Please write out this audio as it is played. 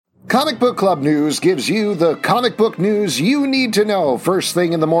Comic Book Club News gives you the comic book news you need to know first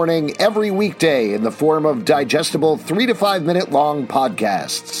thing in the morning every weekday in the form of digestible 3 to 5 minute long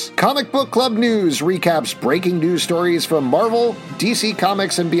podcasts. Comic Book Club News recaps breaking news stories from Marvel, DC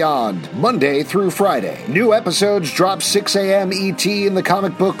Comics, and beyond, Monday through Friday. New episodes drop 6 a.m. ET in the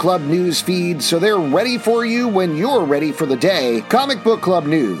Comic Book Club News feed, so they're ready for you when you're ready for the day. Comic Book Club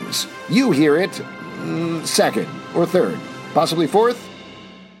News. You hear it second or third, possibly fourth.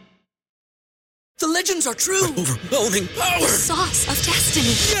 The legends are true. Overwhelming power! The sauce of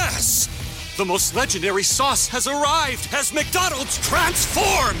destiny. Yes! The most legendary sauce has arrived as McDonald's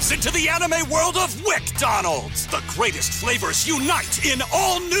transforms into the anime world of WickDonald's. The greatest flavors unite in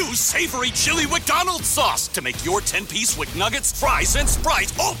all-new savory chili McDonald's sauce to make your 10-piece Wick Nuggets, fries, and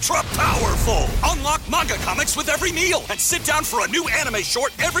Sprite ultra-powerful. Unlock manga comics with every meal and sit down for a new anime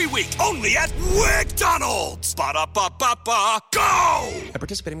short every week only at WickDonald's. Ba-da-ba-ba-ba, go! At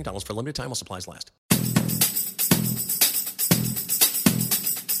participating McDonald's for a limited time while supplies last.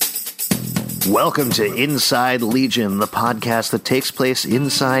 Welcome to Inside Legion, the podcast that takes place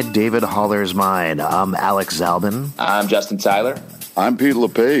inside David Haller's mind. I'm Alex Zalbin. I'm Justin Tyler. I'm Pete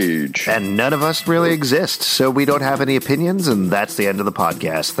LePage. And none of us really exist, so we don't have any opinions, and that's the end of the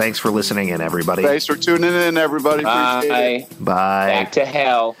podcast. Thanks for listening in, everybody. Thanks for tuning in, everybody. Appreciate it. Bye. Back to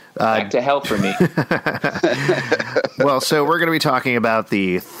hell. Back to hell for me. Well, so we're going to be talking about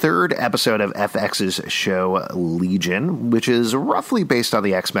the third episode of FX's show Legion, which is roughly based on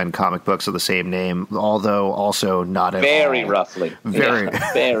the X-Men comic books of the same name, although also not at very all. Roughly. Very,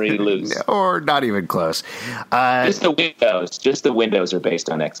 very loose. Or not even close. Just the windows are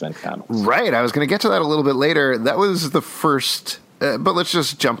based on X-Men comics. Right. I was going to get to that a little bit later. That was the first... but let's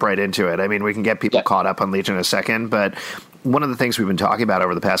just jump right into it. I mean, we can get people caught up on Legion in a second, but one of the things we've been talking about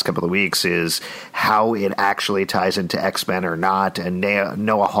over the past couple of weeks is how it actually ties into X-Men or not. And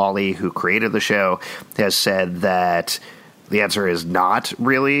Noah Hawley, who created the show, has said that the answer is not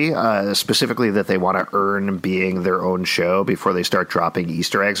really, specifically that they want to earn being their own show before they start dropping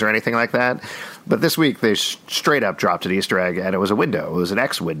Easter eggs or anything like that. But this week, they straight up dropped an Easter egg, and it was a window. It was an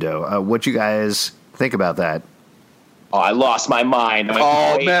X window. What'd you guys think about that? Oh, I lost my mind.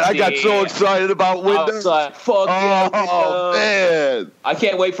 I got so excited about windows. I was like, fuck yeah. Oh, man. I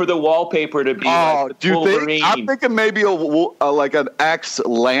can't wait for the wallpaper to be like the Wolverine. I'm thinking maybe like an X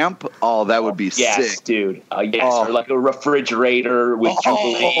lamp. Oh, that would be sick. Dude. Yes, or like a refrigerator with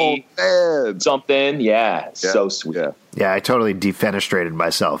Jubilee. Man. Something. Yeah, so sweet. Yeah, I totally defenestrated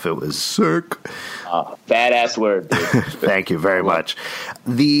myself. It was sick. Badass word, dude. Thank you very much.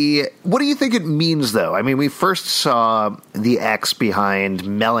 What do you think it means, though? I mean, we first saw the X behind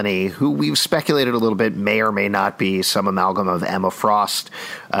Melanie, who we've speculated a little bit may or may not be some amalgam of Emma Frost,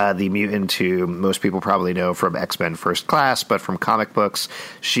 the mutant who most people probably know from X-Men First Class, but from comic books.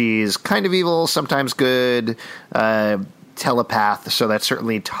 She's kind of evil, sometimes good, telepath, so that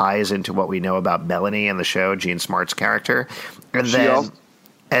certainly ties into what we know about Melanie in the show, Jean Smart's character.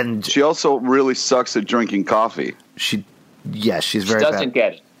 And she also really sucks at drinking coffee. She's very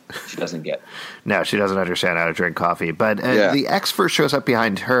bad. She doesn't get it. No, she doesn't understand how to drink coffee. But the X first shows up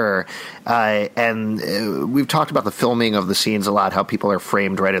behind her, and we've talked about the filming of the scenes a lot, how people are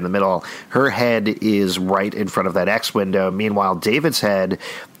framed right in the middle. Her head is right in front of that X window. Meanwhile, David's head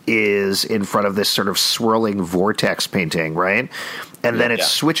is in front of this sort of swirling vortex painting, right? And then it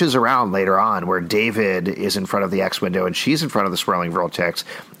switches around later on where David is in front of the X window and she's in front of the swirling vortex.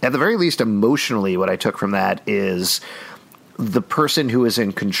 At the very least, emotionally, what I took from that is the person who is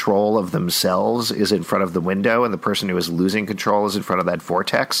in control of themselves is in front of the window and the person who is losing control is in front of that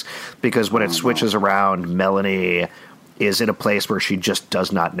vortex. Because when it switches around, Melanie is in a place where she just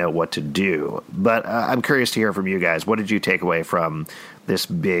does not know what to do. But I'm curious to hear from you guys. What did you take away from this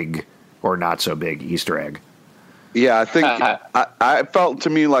big or not so big Easter egg? Yeah, I think I felt to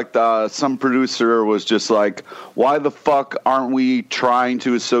me like some producer was just like, why the fuck aren't we trying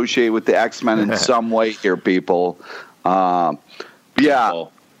to associate with the X-Men in some way here, people? I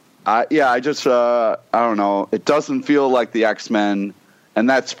don't know. It doesn't feel like the X-Men, and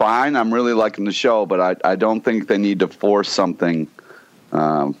that's fine. I'm really liking the show, but I don't think they need to force something,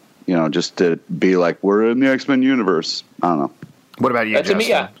 just to be like, we're in the X-Men universe. I don't know. What about you, Justin? To me,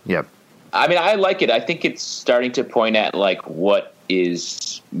 yeah. Yep. I mean, I like it. I think it's starting to point at like what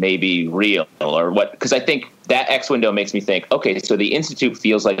is maybe real or what, because I think that X window makes me think, okay, so the Institute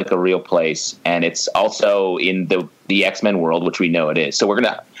feels like a real place, and it's also in the X-Men world, which we know it is. So we're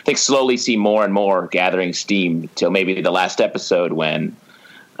going to, I think, slowly see more and more gathering steam till maybe the last episode when,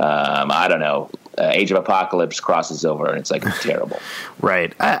 I don't know, Age of Apocalypse crosses over, and it's like terrible.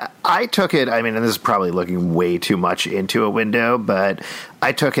 Right. I took it, I mean, and this is probably looking way too much into a window, but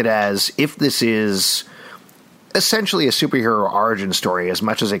I took it as if this is essentially a superhero origin story as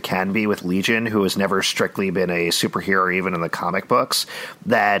much as it can be with Legion, who has never strictly been a superhero even in the comic books,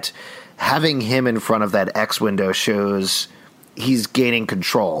 that having him in front of that X window shows he's gaining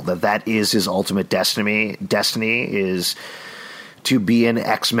control, that is his ultimate destiny is to be an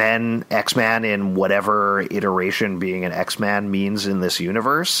X-Man in whatever iteration being an X-Man means in this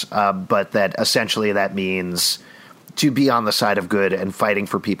universe, but that essentially that means to be on the side of good and fighting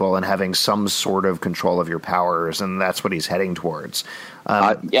for people and having some sort of control of your powers, and that's what he's heading towards.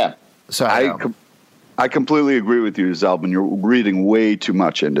 So I completely agree with you, Zalbin. You're reading way too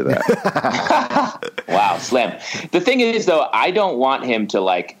much into that. Wow, Slam. The thing is, though, I don't want him to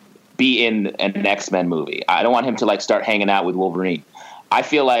like be in an X-Men movie. I don't want him to like start hanging out with Wolverine. I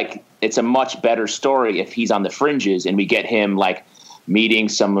feel like it's a much better story if he's on the fringes and we get him like meeting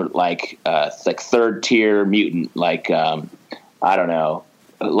some like third tier mutant, like I don't know,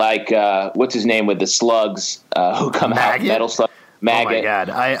 like what's his name with the slugs who come Maggot? out, metal slug. Maggot. Oh my God.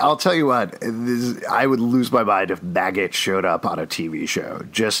 I'll tell you what, I would lose my mind if Maggot showed up on a TV show.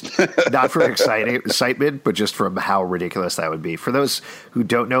 Just not for excitement, but just from how ridiculous that would be. For those who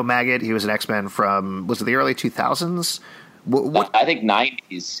don't know Maggot, he was an X-Men from, was it the early 2000s? What? I think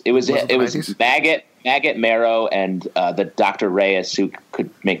 90s. It was Maggot, Marrow, and the Dr. Reyes who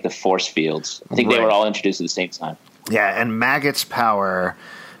could make the force fields. I think they were all introduced at the same time. Yeah, and Maggot's power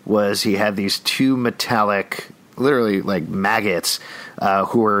was he had these two metallic, literally like maggots,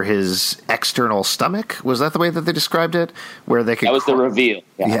 who were his external stomach. Was that the way that they described it? Where they could that was the reveal.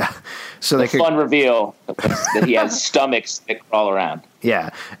 Yeah. So the fun reveal that he has stomachs that crawl around.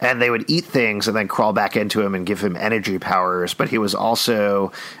 Yeah, and they would eat things and then crawl back into him and give him energy powers. But he was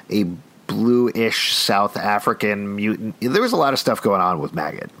also a blue-ish South African mutant. There was a lot of stuff going on with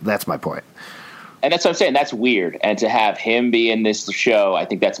Maggot. That's my point. And that's what I'm saying. That's weird. And to have him be in this show, I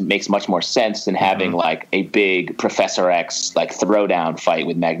think that makes much more sense than having like a big Professor X like throwdown fight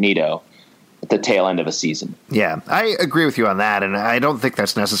with Magneto at the tail end of a season. Yeah, I agree with you on that. And I don't think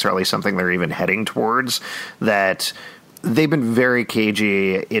that's necessarily something they're even heading towards. That they've been very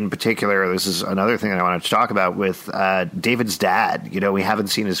cagey. In particular, this is another thing that I wanted to talk about with David's dad. You know, we haven't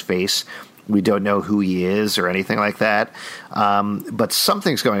seen his face. We don't know who he is or anything like that. But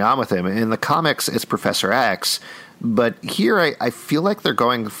something's going on with him. In the comics, it's Professor X. But here, I feel like they're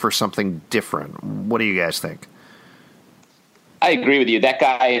going for something different. What do you guys think? I agree with you. That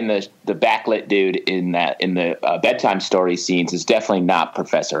guy in the backlit dude in the bedtime story scenes is definitely not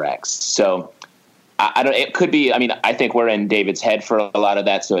Professor X. So I don't. It could be. I mean, I think we're in David's head for a lot of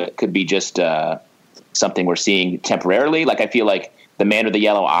that. So it could be just something we're seeing temporarily. Like I feel like the man with the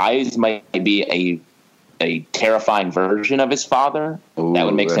yellow eyes might be a terrifying version of his father. Ooh, that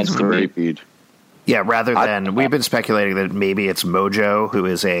would make sense to me. Yeah, rather than we've been speculating that maybe it's Mojo, who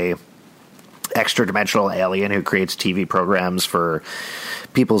is a extra-dimensional alien who creates TV programs for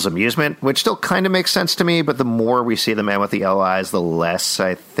people's amusement, which still kind of makes sense to me, but the more we see the man with the yellow eyes, the less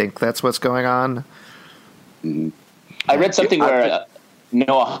I think that's what's going on. I read something where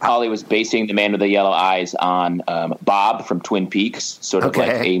Noah Hawley was basing the man with the yellow eyes on Bob from Twin Peaks, sort of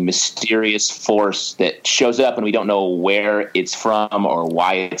like a mysterious force that shows up and we don't know where it's from or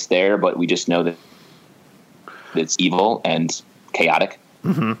why it's there, but we just know that it's evil and chaotic.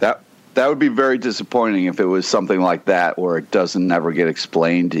 Mm-hmm. That would be very disappointing if it was something like that, where it doesn't ever get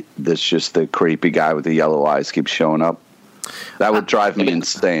explained. That's just the creepy guy with the yellow eyes keeps showing up. That would drive me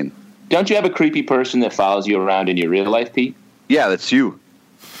insane. Don't you have a creepy person that follows you around in your real life, Pete? Yeah, that's you.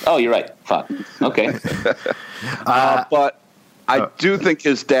 Oh, you're right. Fuck. Okay. But I do think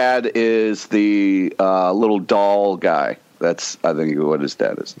his dad is the little doll guy. That's, I think, what his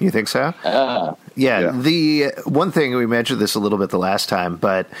dad is. You think so? Yeah. The one thing, we mentioned this a little bit the last time,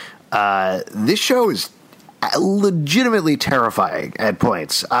 but this show is legitimately terrifying at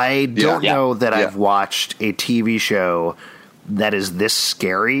points. I don't know that I've watched a TV show that is this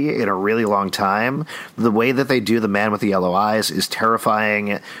scary in a really long time. The way that they do the man with the yellow eyes is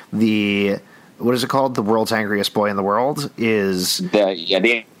terrifying. What is it called? The world's angriest boy in the world is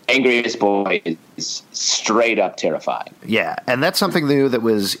the angriest boy is straight up terrifying. Yeah, and that's something new that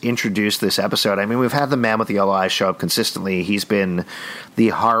was introduced this episode. I mean, we've had the man with the yellow eyes show up consistently. He's been the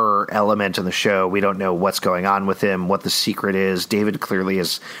horror element in the show. We don't know what's going on with him, what the secret is. David clearly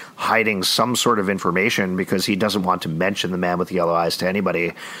is hiding some sort of information because he doesn't want to mention the man with the yellow eyes to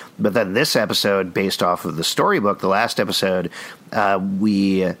anybody. But then this episode, based off of the storybook, the last episode,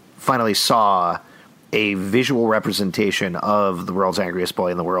 we finally saw a visual representation of the world's angriest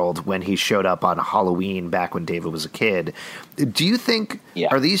boy in the world when he showed up on Halloween back when David was a kid. Do you think,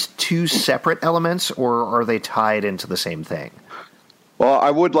 are these two separate elements, or are they tied into the same thing? Well,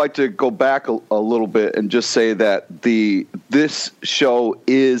 I would like to go back a little bit and just say that this show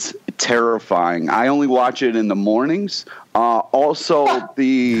is terrifying. I only watch it in the mornings. Also, I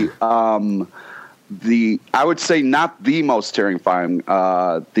would say not the most terrifying.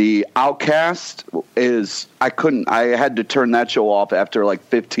 The Outcast is, I had to turn that show off after like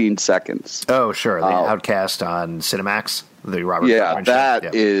 15 seconds. Oh, sure. The Outcast on Cinemax. The Robert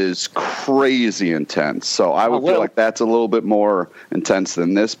that is crazy intense. So I would feel like that's a little bit more intense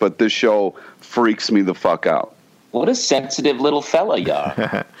than this, but this show freaks me the fuck out. What a sensitive little fella you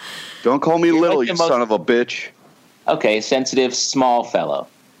are. Don't call me little, like you son of a bitch. Okay, sensitive small fellow.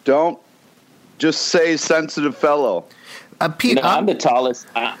 Don't just say sensitive fellow. Pete, I'm the tallest.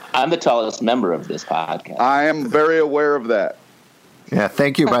 I'm the tallest member of this podcast. I am very aware of that. Yeah,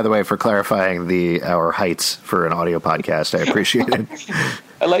 thank you, by the way, for clarifying our heights for an audio podcast. I appreciate it.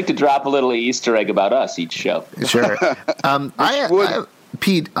 I like to drop a little Easter egg about us each show. Sure.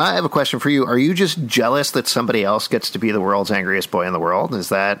 Pete, I have a question for you. Are you just jealous that somebody else gets to be the world's angriest boy in the world? Is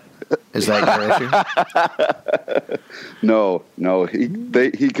that your issue? No.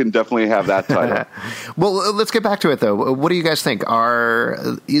 He can definitely have that title. Well, let's get back to it, though. What do you guys think?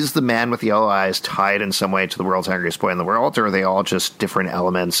 Is the man with yellow eyes tied in some way to the world's angriest boy in the world, or are they all just different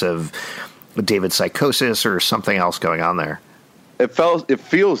elements of David's psychosis or something else going on there? It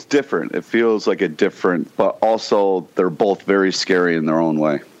feels different. It feels like a different, but also they're both very scary in their own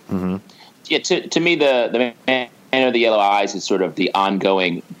way. Mm-hmm. Yeah, to me, the man with the yellow eyes is sort of the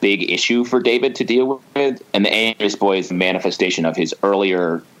ongoing big issue for David to deal with, and the angriest boy is the manifestation of his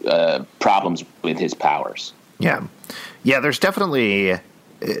earlier problems with his powers. Yeah. There's definitely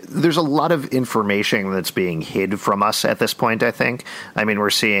there's a lot of information that's being hid from us at this point. I think. I mean,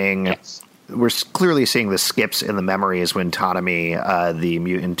 we're clearly seeing the skips in the memories when Tanami, the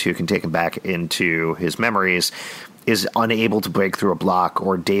mutant who can take him back into his memories, is unable to break through a block,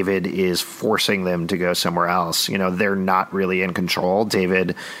 or David is forcing them to go somewhere else. They're not really in control.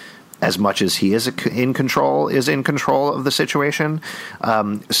 David, as much as he is in control of the situation.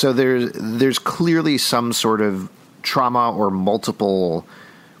 So there's clearly some sort of trauma or multiple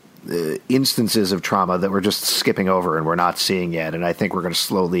instances of trauma that we're just skipping over and we're not seeing yet. And I think we're going to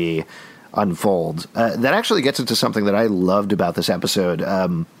slowly unfold. That actually gets into something that I loved about this episode.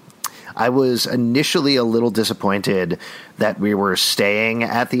 I was initially a little disappointed that we were staying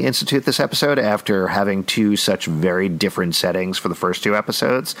at the Institute this episode after having two such very different settings for the first two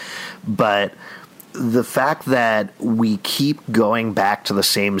episodes. But the fact that we keep going back to the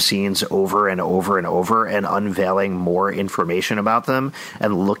same scenes over and over and over and unveiling more information about them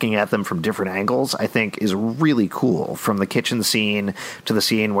and looking at them from different angles, I think is really cool. From the kitchen scene to the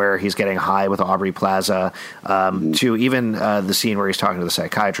scene where he's getting high with Aubrey Plaza, to even the scene where he's talking to the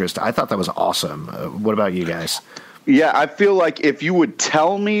psychiatrist. I thought that was awesome. What about you guys? Yeah, I feel like if you would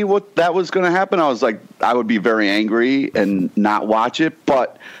tell me what that was going to happen, I would be very angry and not watch it.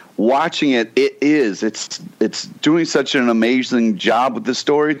 But watching it's doing such an amazing job with the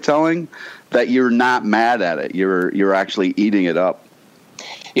storytelling that you're not mad at it. You're actually eating it up.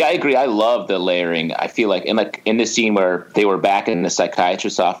 Yeah, I agree. I love the layering. I feel like in this scene where they were back in the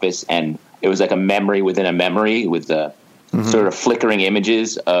psychiatrist's office and it was like a memory within a memory with the sort of flickering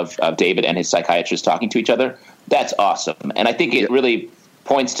images of David and his psychiatrist talking to each other. That's awesome. And I think it really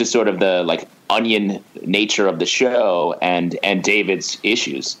points to sort of the onion nature of the show and David's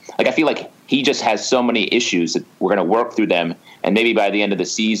issues. I feel like he just has so many issues that we're going to work through them, and maybe by the end of the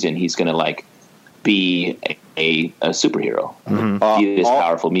season he's going to be a superhero. Be this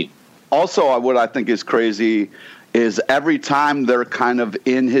powerful mutant. Also, what I think is crazy is every time they're kind of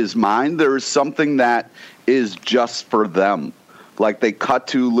in his mind, there is something that is just for them. They cut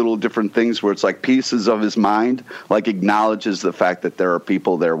to little different things where it's pieces of his mind, acknowledges the fact that there are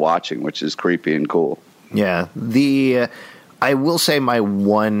people there watching, which is creepy and cool. Yeah. I will say my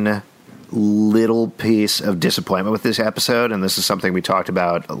one little piece of disappointment with this episode, and this is something we talked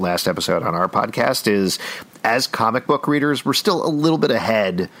about last episode on our podcast, is as comic book readers, we're still a little bit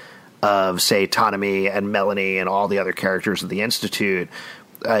ahead of, say, Tanami and Melanie and all the other characters of the Institute,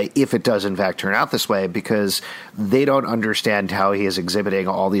 if it does in fact turn out this way, because they don't understand how he is exhibiting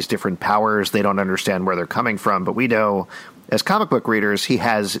all these different powers. They don't understand where they're coming from. But we know, as comic book readers, he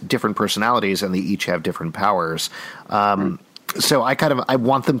has different personalities and they each have different powers. So I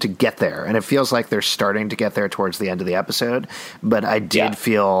want them to get there. And it feels like they're starting to get there towards the end of the episode. But I did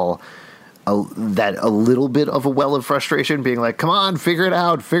feel a little bit of a well of frustration, being like, come on, figure it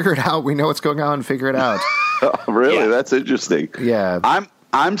out, we know what's going on, figure it out. Really? Yeah. That's interesting. Yeah.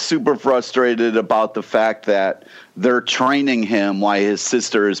 I'm super frustrated about the fact that they're training him while his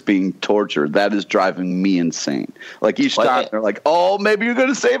sister is being tortured. That is driving me insane. Like each time they're like, oh, maybe you're going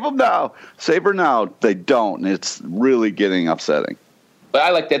to save him now. Save her now. They don't. And it's really getting upsetting. But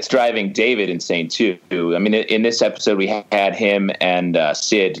I like that's driving David insane, too. I mean, in this episode, we had him and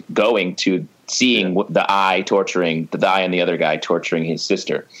Sid going to seeing the eye and the other guy torturing his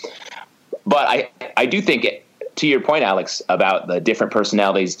sister. But I do think, to your point, Alex, about the different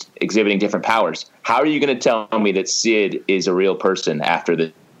personalities exhibiting different powers, how are you going to tell me that Sid is a real person after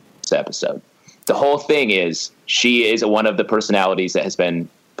this episode? The whole thing is she is one of the personalities that has been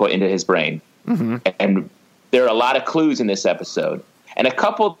put into his brain. Mm-hmm. And there are a lot of clues in this episode. And a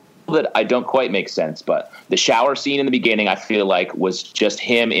couple that I don't quite make sense, but the shower scene in the beginning, I feel like, was just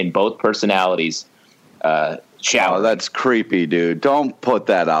him in both personalities showering. Oh, that's creepy, dude. Don't put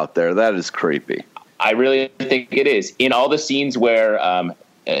that out there. That is creepy. I really think it is. In all the scenes where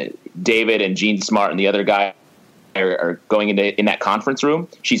David and Gene Smart and the other guy are going in that conference room,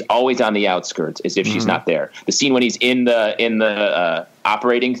 she's always on the outskirts, as if she's not there. The scene when he's in the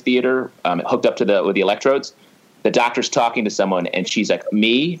operating theater, hooked up with the electrodes, the doctor's talking to someone, and she's like,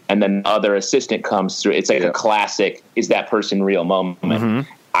 me, and then the other assistant comes through. It's like a classic, is that person real moment.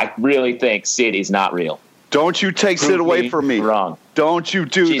 Mm-hmm. I really think Sid is not real. Don't you take Sid away from me. Wrong. Don't you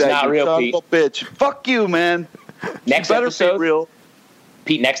do She's that, not you real, son Pete. of a bitch. Fuck you, man. Next episode, real.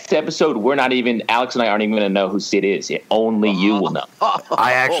 Pete, next episode, Alex and I aren't even going to know who Sid is. Only you will know.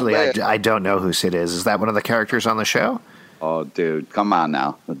 I don't know who Sid is. Is that one of the characters on the show? Oh, dude, come on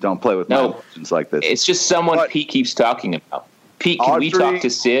now. Don't play with my emotions like this. It's just someone Pete keeps talking about. Pete, can we talk to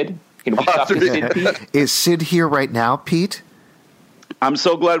Sid? Can we talk to Sid, Pete? Is Sid here right now, Pete? I'm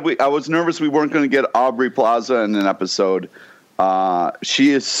so glad I was nervous we weren't going to get Aubrey Plaza in an episode.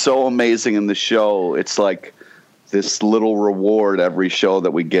 She is so amazing in the show. It's like this little reward every show that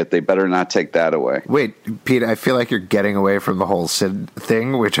we get. They better not take that away. Wait, Pete, I feel like you're getting away from the whole Sid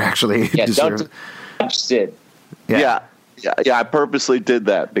thing, which actually deserves... Don't touch Sid. Yeah, I purposely did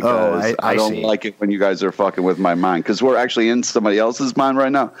that because I don't like it when you guys are fucking with my mind, because we're actually in somebody else's mind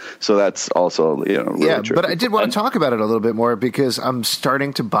right now. So that's also, really true. But I did want to talk about it a little bit more because I'm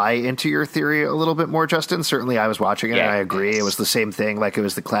starting to buy into your theory a little bit more, Justin. Certainly I was watching it and I agree. It was the same thing. Like it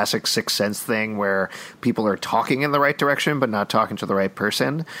was the classic Sixth Sense thing where people are talking in the right direction but not talking to the right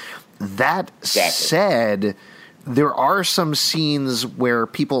person. That said, there are some scenes where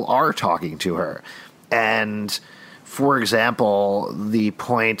people are talking to her. And... for example, the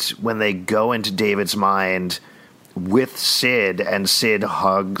point when they go into David's mind with Sid and Sid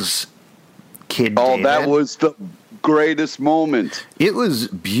hugs Kid David. That was the greatest moment. It was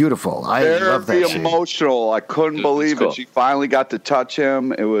beautiful. I love that scene. Emotional. I couldn't believe it. She finally got to touch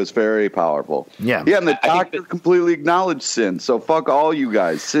him. It was very powerful. Yeah. Yeah, and the doctor completely acknowledged Sid. So fuck all you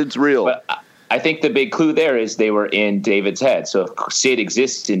guys. Sid's real. But I think the big clue there is they were in David's head. So Sid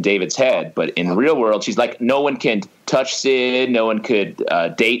exists in David's head, but in the real world, she's like, no one can touch Sid. No one could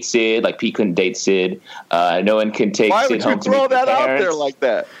date Sid. Like Pete couldn't date Sid. No one can take Sid home to meet Why would you throw that parents. out there like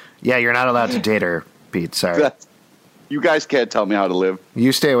that? Yeah, you're not allowed to date her, Pete. Sorry. You guys can't tell me how to live.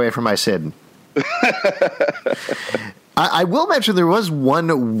 You stay away from my Sid. I will mention there was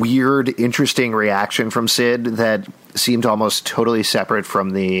one weird, interesting reaction from Sid that seemed almost totally separate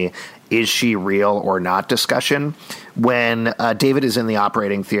from the is she real or not discussion. When David is in the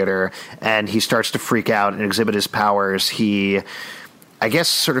operating theater and he starts to freak out and exhibit his powers, he, I guess,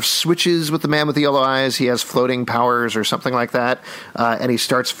 sort of switches with the man with the yellow eyes. He has floating powers or something like that, and he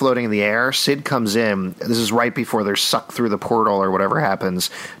starts floating in the air. Sid comes in. This is right before they're sucked through the portal or whatever happens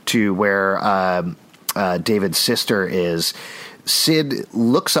to where David's sister is. Sid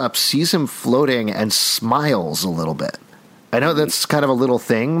looks up, sees him floating, and smiles a little bit. I know that's kind of a little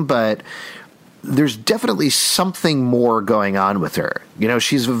thing, but there's definitely something more going on with her.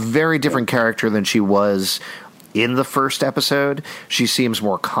 She's a very different character than she was in the first episode. She seems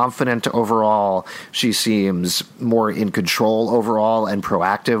more confident overall. She seems more in control overall and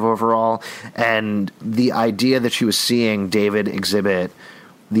proactive overall. And the idea that she was seeing David exhibit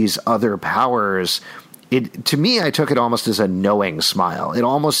these other powers, to me, I took it almost as a knowing smile. It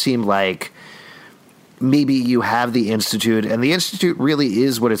almost seemed like maybe you have the Institute, and the Institute really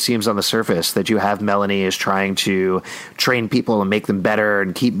is what it seems on the surface, that you have Melanie is trying to train people and make them better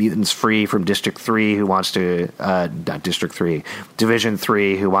and keep mutants free from District 3 who wants to, not District 3, Division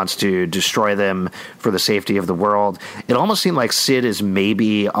 3 who wants to destroy them for the safety of the world. It almost seemed like Sid is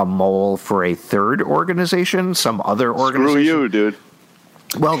maybe a mole for a third organization, some other organization. Screw you, dude.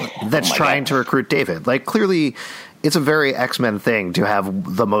 Well, that's trying to recruit David. Like, clearly, it's a very X-Men thing to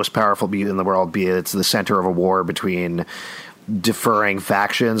have the most powerful mutant in the world be it's the center of a war between differing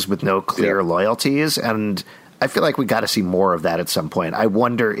factions with no clear loyalties. And I feel like we got to see more of that at some point. I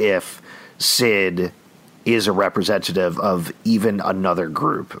wonder if Sid is a representative of even another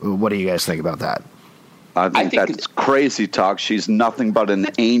group. What do you guys think about that? I think that's crazy talk. She's nothing but an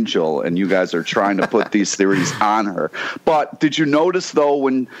angel, and you guys are trying to put these theories on her. But did you notice, though,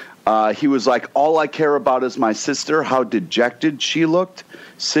 when he was like, all I care about is my sister, how dejected she looked?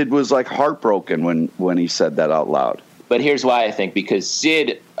 Sid was like heartbroken when he said that out loud. But here's why I think, because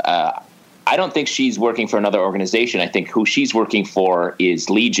Sid, I don't think she's working for another organization. I think who she's working for is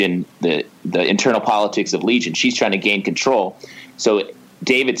Legion, the internal politics of Legion. She's trying to gain control. So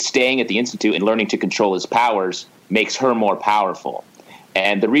David staying at the Institute and learning to control his powers makes her more powerful.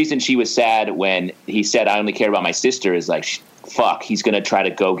 And the reason she was sad when he said, I only care about my sister, is like, fuck, he's going to try to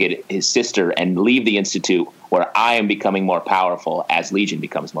go get his sister and leave the Institute where I am becoming more powerful as Legion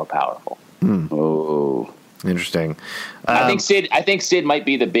becomes more powerful. Oh, interesting. I think Sid might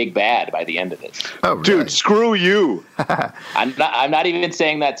be the big bad by the end of it. Oh, really? Dude, screw you. I'm not even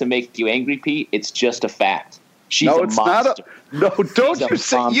saying that to make you angry, Pete. It's just a fact. She's no, a it's monster. not. No, don't you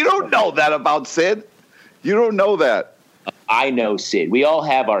say you don't know that about Sid. You don't know that. I know Sid. We all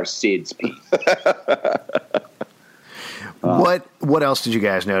have our Sids, Pete. What else did you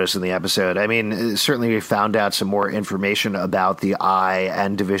guys notice in the episode? I mean, certainly we found out some more information about the Eye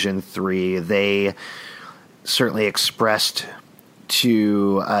and Division 3. They certainly expressed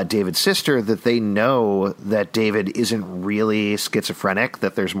to David's sister that they know that David isn't really schizophrenic,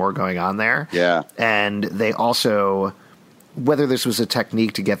 that there's more going on there. Yeah. And they also, whether this was a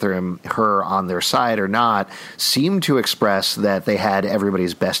technique to get her on their side or not, seemed to express that they had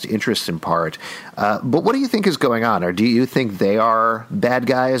everybody's best interest in part. But what do you think is going on? Or do you think they are bad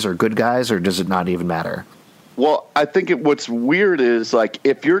guys or good guys, or does it not even matter? Well, I think what's weird is, like,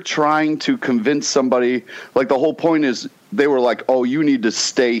 if you're trying to convince somebody, like, the whole point is they were like, oh, you need to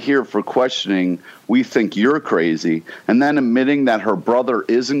stay here for questioning. We think you're crazy. And then admitting that her brother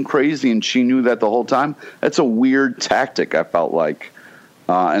isn't crazy and she knew that the whole time, that's a weird tactic, I felt like.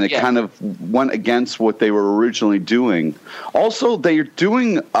 And it kind of went against what they were originally doing. Also, they're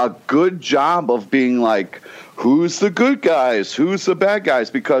doing a good job of being like, who's the good guys? Who's the bad guys?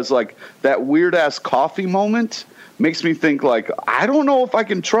 Because, like, that weird-ass coffee moment makes me think, like, I don't know if I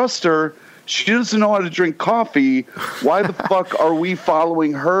can trust her. She doesn't know how to drink coffee. Why the fuck are we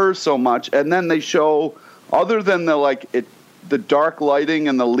following her so much? And then they show, other than the dark lighting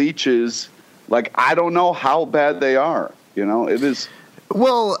and the leeches, like, I don't know how bad they are. You know, it is.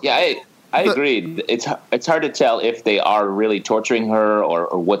 Well, yeah, I agree. It's hard to tell if they are really torturing her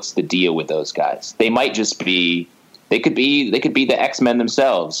or what's the deal with those guys. They might just be. They could be the X-Men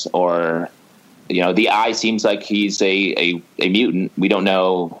themselves, or the Eye seems like he's a mutant. We don't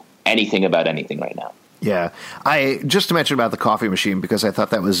know anything about anything right now. Yeah. Just to mention about the coffee machine, because I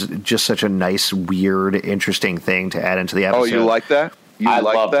thought that was just such a nice, weird, interesting thing to add into the episode. Oh, you like that? I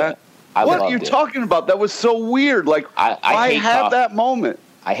love that? What are you talking about? That was so weird. Like, I had that moment.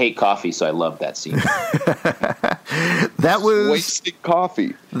 I hate coffee, so I love that scene. That was wasting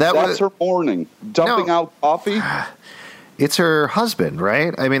coffee. That's her morning. Dumping out coffee. It's her husband,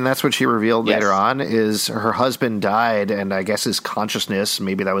 right? I mean, that's what she revealed later on, is her husband died, and I guess his consciousness,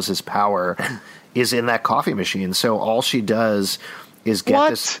 maybe that was his power, is in that coffee machine. So all she does is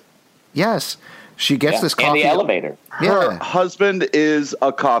get this. Yes. She gets this coffee. In the elevator. Her husband is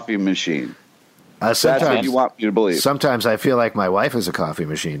a coffee machine. That's what you want me to believe. Sometimes I feel like my wife is a coffee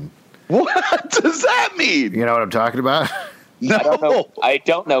machine. What does that mean? You know what I'm talking about? No. I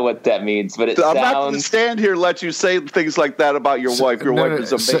don't know what that means, but I'm not going to stand here and let you say things like that about your wife. Your wife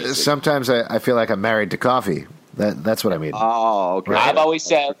is amazing. Sometimes I feel like I'm married to coffee. That's what I mean. Oh, okay. I've always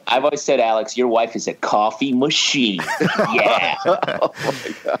said, Alex, your wife is a coffee machine. Yeah. Oh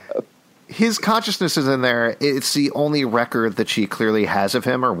my God. His consciousness is in there. It's the only record that she clearly has of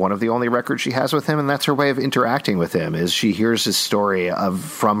him, or one of the only records she has with him, and that's her way of interacting with him, is she hears his story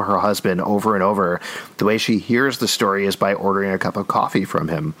from her husband over and over. The way she hears the story is by ordering a cup of coffee from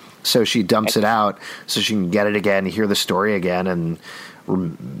him. So she dumps it out so she can get it again, hear the story again, and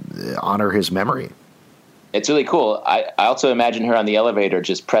honor his memory. It's really cool. I also imagine her on the elevator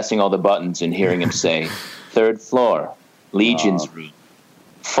just pressing all the buttons and hearing him say, 3rd floor, Legion's room.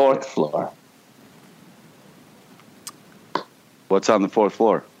 4th floor. What's on the 4th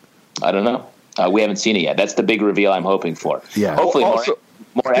floor? I don't know. We haven't seen it yet. That's the big reveal I'm hoping for. Yeah. Hopefully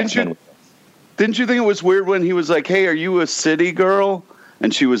more X-Men. Didn't you think it was weird when he was like, hey, are you a city girl?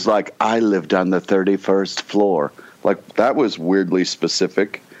 And she was like, I lived on the 31st floor. Like, that was weirdly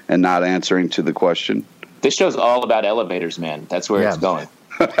specific and not answering to the question. This show's all about elevators, man. That's where it's going.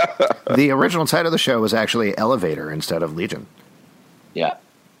 The original title of the show was actually Elevator instead of Legion. Yeah.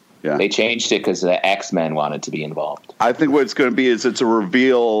 They changed it because the X-Men wanted to be involved. I think what it's going to be is it's a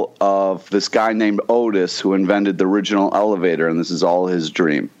reveal of this guy named Otis who invented the original elevator, and this is all his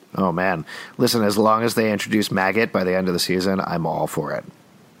dream. Oh, man. Listen, as long as they introduce Maggot by the end of the season, I'm all for it.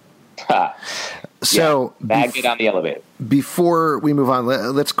 So, Maggot on the elevator. Before we move on,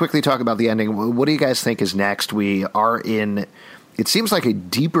 let's quickly talk about the ending. What do you guys think is next? We are in, it seems like a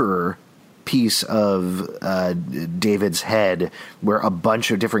deeper piece of David's head where a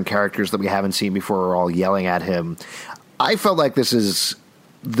bunch of different characters that we haven't seen before are all yelling at him. I felt like this is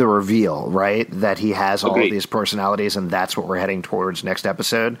the reveal, right? That he has all of these personalities, and that's what we're heading towards next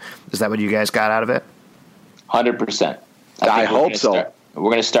episode. Is that what you guys got out of it? 100%. I hope so. We're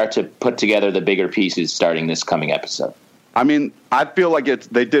going to start to put together the bigger pieces starting this coming episode. I mean, I feel like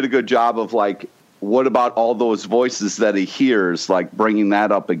they did a good job of, like, what about all those voices that he hears, like bringing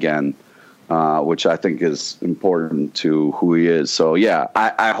that up again, which I think is important to who he is. So, yeah,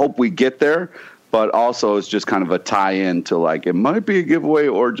 I hope we get there, but also it's just kind of a tie-in to, like, it might be a giveaway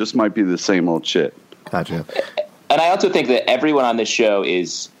or just might be the same old shit. Gotcha. And I also think that everyone on this show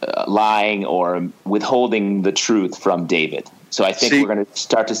is lying or withholding the truth from David. So I think we're going to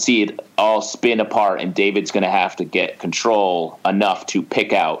start to see it all spin apart, and David's going to have to get control enough to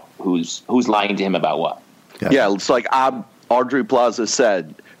pick out who's lying to him about what. Gotcha. Yeah, it's like Audrey Plaza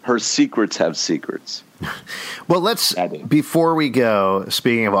said, her secrets have secrets. Well, before we go,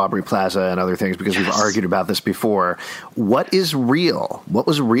 speaking of Aubrey Plaza and other things, because we've argued about this before, what is real? What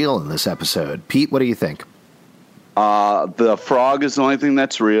was real in this episode? Pete, what do you think? The frog is the only thing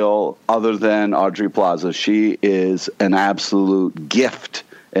that's real other than Audrey Plaza. She is an absolute gift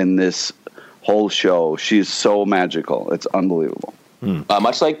in this whole show. She's so magical. It's unbelievable.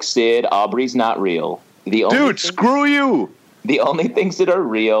 Much like Sid, Aubrey's not real. Screw you! The only things that are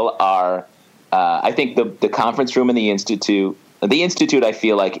real are, I think, the conference room in the Institute. The Institute, I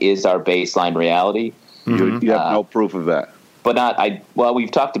feel like, is our baseline reality. Mm-hmm. You have no proof of that. But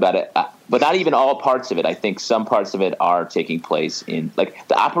we've talked about it, but not even all parts of it. I think some parts of it are taking place in, like,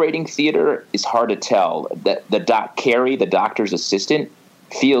 the operating theater is hard to tell. Carrie, the doctor's assistant,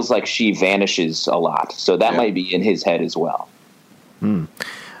 feels like she vanishes a lot. So that might be in his head as well. I'm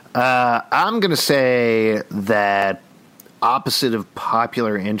going to say that opposite of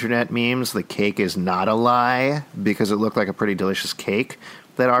popular internet memes, the cake is not a lie because it looked like a pretty delicious cake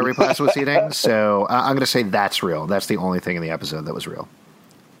that Aubrey Plaza was eating. So I'm going to say that's real. That's the only thing in the episode that was real.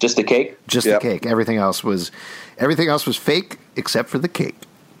 Just the cake? Just the cake. Everything else was fake except for the cake.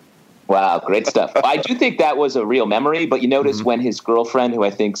 Wow, great stuff. I do think that was a real memory, but you notice when his girlfriend, who I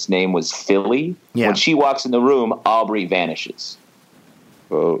think's name was Philly, when she walks in the room, Aubrey vanishes.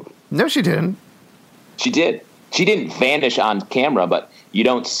 Oh. No, she didn't. She did. She didn't vanish on camera, but you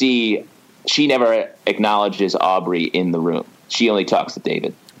don't see, she never acknowledges Aubrey in the room. She only talks to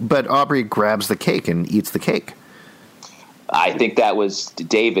David. But Aubrey grabs the cake and eats the cake. I think that was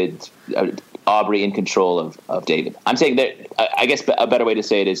David, Aubrey in control of David. I'm saying that, I guess a better way to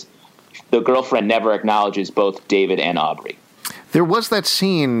say it is the girlfriend never acknowledges both David and Aubrey. There was that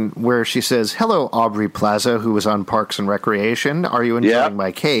scene where she says, "Hello, Aubrey Plaza, who was on Parks and Recreation. Are you enjoying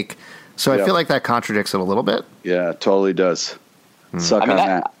my cake?" So I feel like that contradicts it a little bit. Yeah, it totally does. Suck on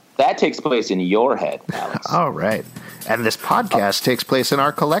that. That takes place in your head, Alex. All right. And this podcast takes place in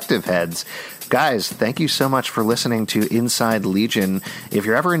our collective heads. Guys, thank you so much for listening to Inside Legion. If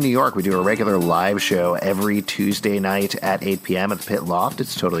you're ever in New York, we do a regular live show every Tuesday night at 8 p.m. at the Pit Loft.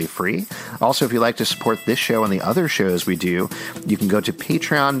 It's totally free. Also, if you'd like to support this show and the other shows we do, you can go to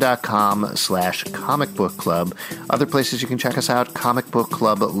patreon.com/comicbookclub. Other places you can check us out,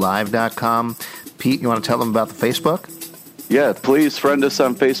 comicbookclublive.com. Pete, you want to tell them about the Facebook? Yeah, please friend us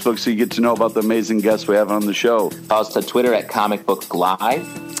on Facebook so you get to know about the amazing guests we have on the show. Follow us on Twitter at Comic Book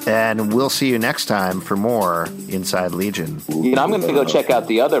Live. And we'll see you next time for more Inside Legion. You know, I'm going to go check out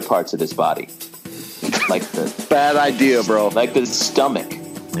the other parts of this body. Like the bad idea, bro. Like the stomach.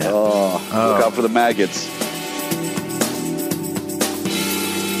 Yeah. Oh, look out for the maggots.